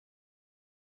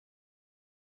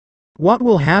What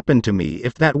will happen to me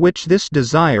if that which this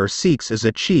desire seeks is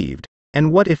achieved,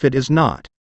 and what if it is not?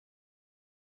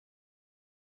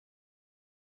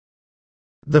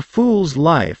 The fool's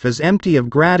life is empty of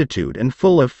gratitude and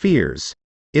full of fears.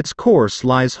 Its course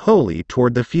lies wholly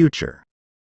toward the future.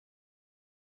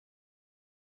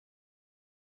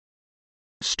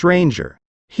 Stranger,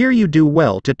 here you do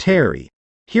well to tarry.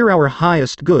 Here our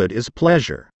highest good is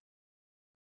pleasure.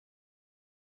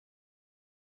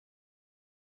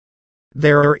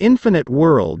 There are infinite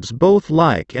worlds both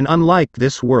like and unlike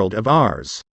this world of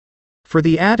ours. For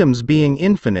the atoms being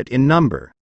infinite in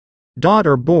number,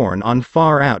 are born on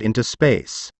far out into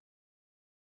space.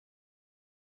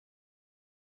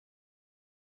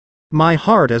 My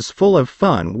heart is full of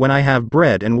fun when I have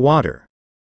bread and water.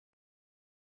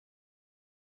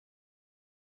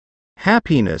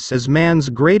 Happiness is man's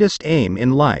greatest aim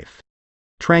in life.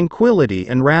 Tranquility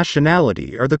and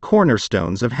rationality are the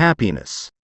cornerstones of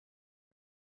happiness.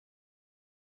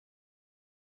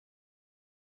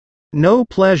 No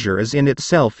pleasure is in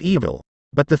itself evil,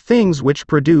 but the things which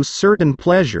produce certain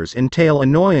pleasures entail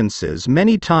annoyances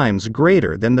many times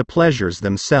greater than the pleasures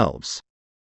themselves.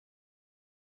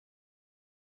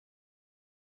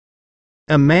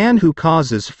 A man who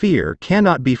causes fear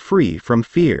cannot be free from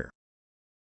fear.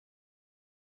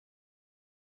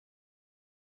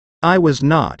 I was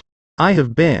not. I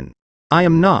have been. I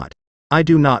am not. I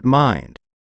do not mind.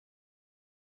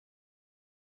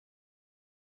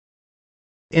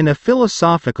 In a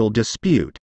philosophical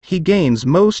dispute, he gains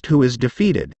most who is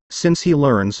defeated, since he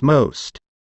learns most.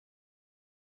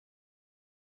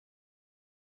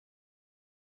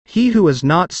 He who is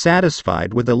not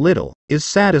satisfied with a little, is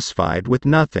satisfied with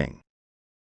nothing.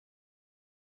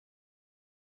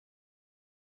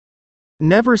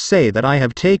 Never say that I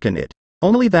have taken it,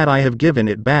 only that I have given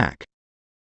it back.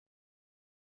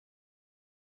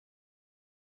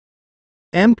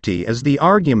 Empty is the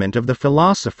argument of the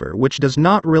philosopher which does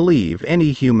not relieve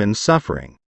any human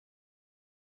suffering.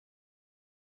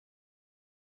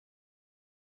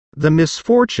 The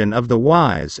misfortune of the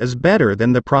wise is better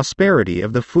than the prosperity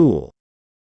of the fool.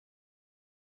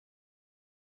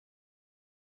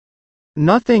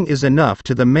 Nothing is enough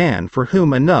to the man for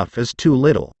whom enough is too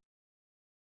little.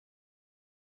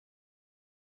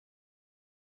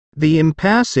 The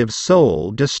impassive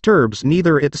soul disturbs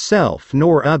neither itself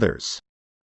nor others.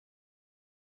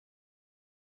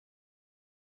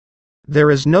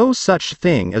 There is no such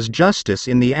thing as justice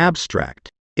in the abstract,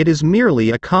 it is merely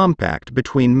a compact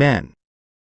between men.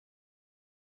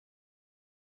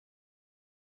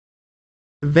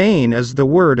 Vain is the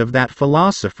word of that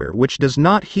philosopher which does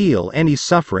not heal any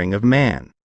suffering of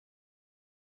man.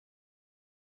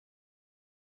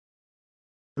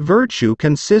 Virtue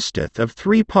consisteth of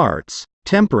 3 parts,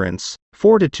 temperance,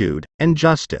 fortitude, and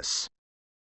justice.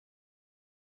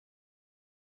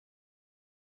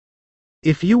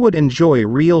 If you would enjoy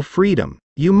real freedom,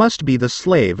 you must be the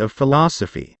slave of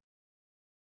philosophy.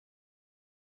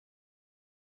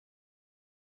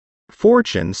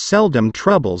 Fortune seldom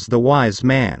troubles the wise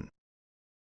man.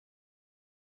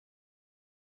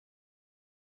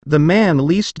 The man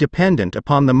least dependent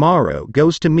upon the morrow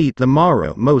goes to meet the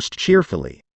morrow most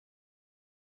cheerfully.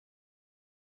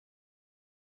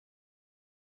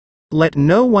 Let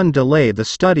no one delay the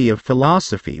study of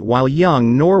philosophy while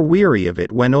young nor weary of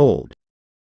it when old.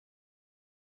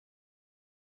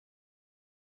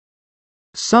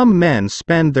 Some men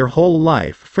spend their whole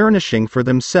life furnishing for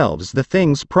themselves the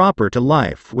things proper to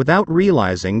life without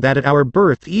realizing that at our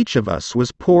birth each of us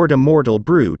was poured a mortal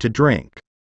brew to drink.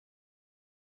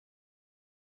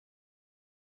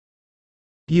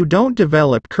 You don't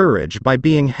develop courage by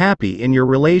being happy in your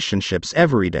relationships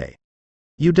every day.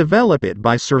 You develop it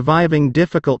by surviving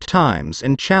difficult times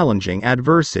and challenging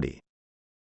adversity.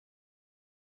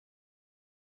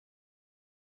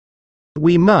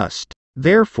 We must,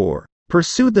 therefore,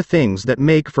 pursue the things that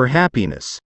make for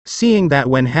happiness, seeing that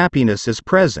when happiness is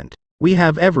present, we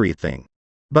have everything,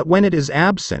 but when it is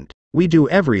absent, we do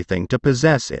everything to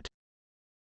possess it.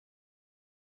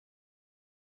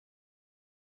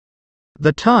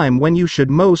 The time when you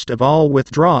should most of all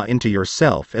withdraw into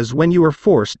yourself is when you are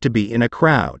forced to be in a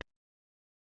crowd.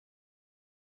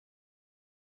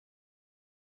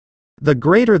 The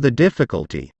greater the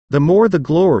difficulty, the more the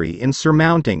glory in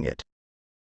surmounting it.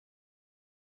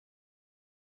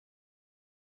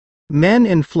 Men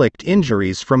inflict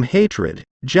injuries from hatred,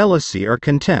 jealousy or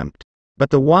contempt, but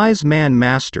the wise man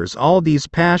masters all these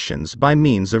passions by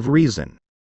means of reason.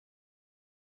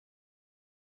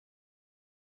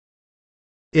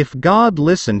 If God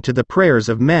listened to the prayers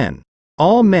of men,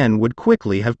 all men would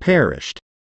quickly have perished.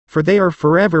 for they are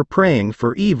forever praying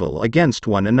for evil against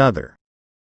one another.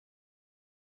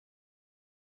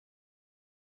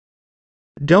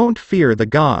 Don't fear the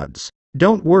gods.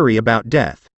 Don't worry about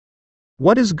death.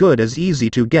 What is good is easy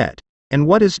to get, and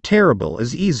what is terrible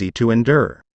is easy to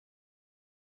endure.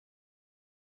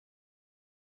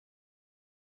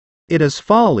 It is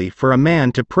folly for a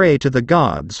man to pray to the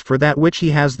gods for that which he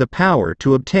has the power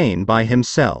to obtain by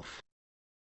himself.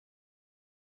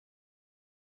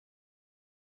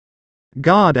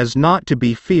 God is not to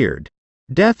be feared.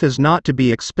 Death is not to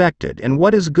be expected, and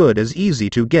what is good is easy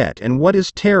to get, and what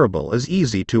is terrible is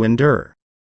easy to endure.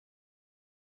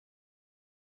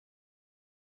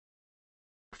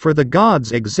 For the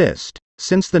gods exist,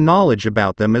 since the knowledge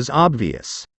about them is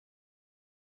obvious.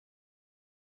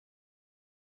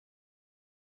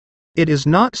 It is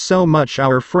not so much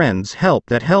our friends' help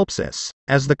that helps us,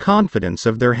 as the confidence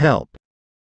of their help.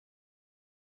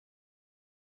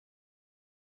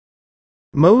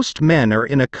 Most men are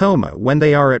in a coma when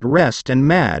they are at rest and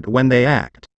mad when they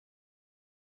act.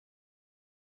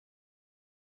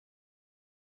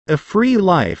 A free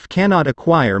life cannot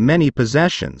acquire many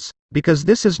possessions, because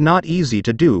this is not easy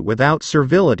to do without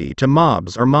servility to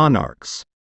mobs or monarchs.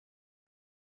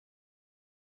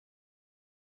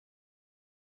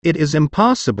 It is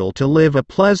impossible to live a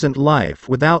pleasant life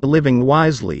without living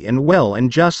wisely and well and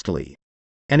justly,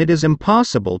 and it is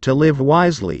impossible to live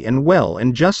wisely and well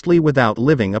and justly without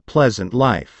living a pleasant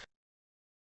life.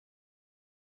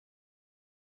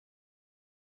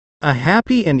 A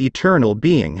happy and eternal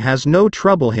being has no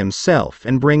trouble himself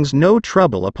and brings no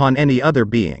trouble upon any other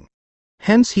being.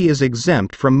 Hence he is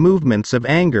exempt from movements of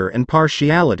anger and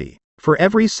partiality, for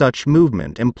every such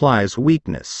movement implies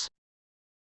weakness.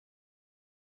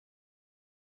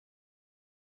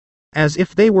 As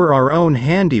if they were our own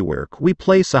handiwork, we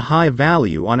place a high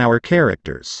value on our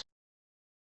characters.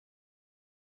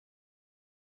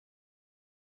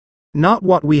 Not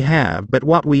what we have but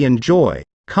what we enjoy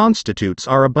constitutes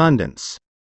our abundance.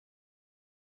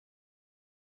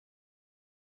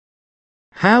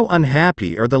 How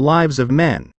unhappy are the lives of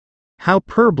men! How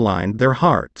purblind their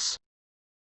hearts!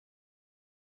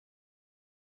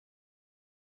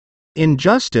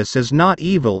 Injustice is not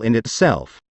evil in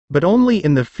itself, but only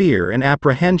in the fear and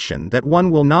apprehension that one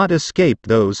will not escape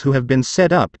those who have been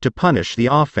set up to punish the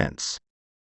offense.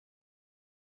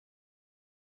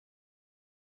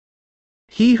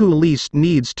 He who least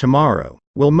needs tomorrow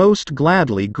will most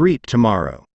gladly greet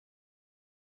tomorrow.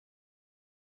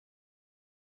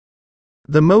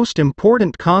 The most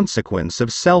important consequence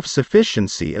of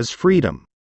self-sufficiency is freedom.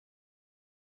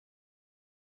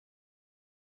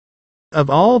 Of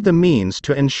all the means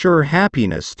to ensure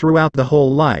happiness throughout the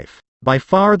whole life, by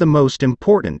far the most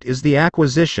important is the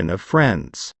acquisition of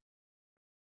friends.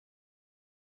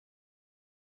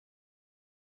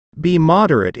 Be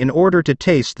moderate in order to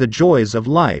taste the joys of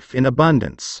life in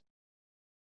abundance.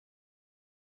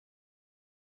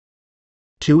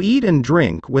 To eat and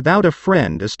drink without a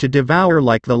friend is to devour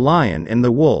like the lion and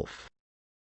the wolf.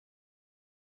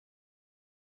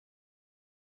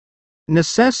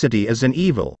 Necessity is an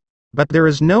evil, but there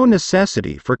is no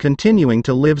necessity for continuing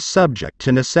to live subject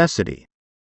to necessity.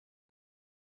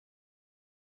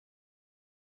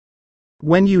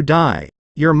 When you die,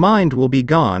 your mind will be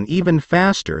gone even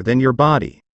faster than your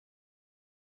body.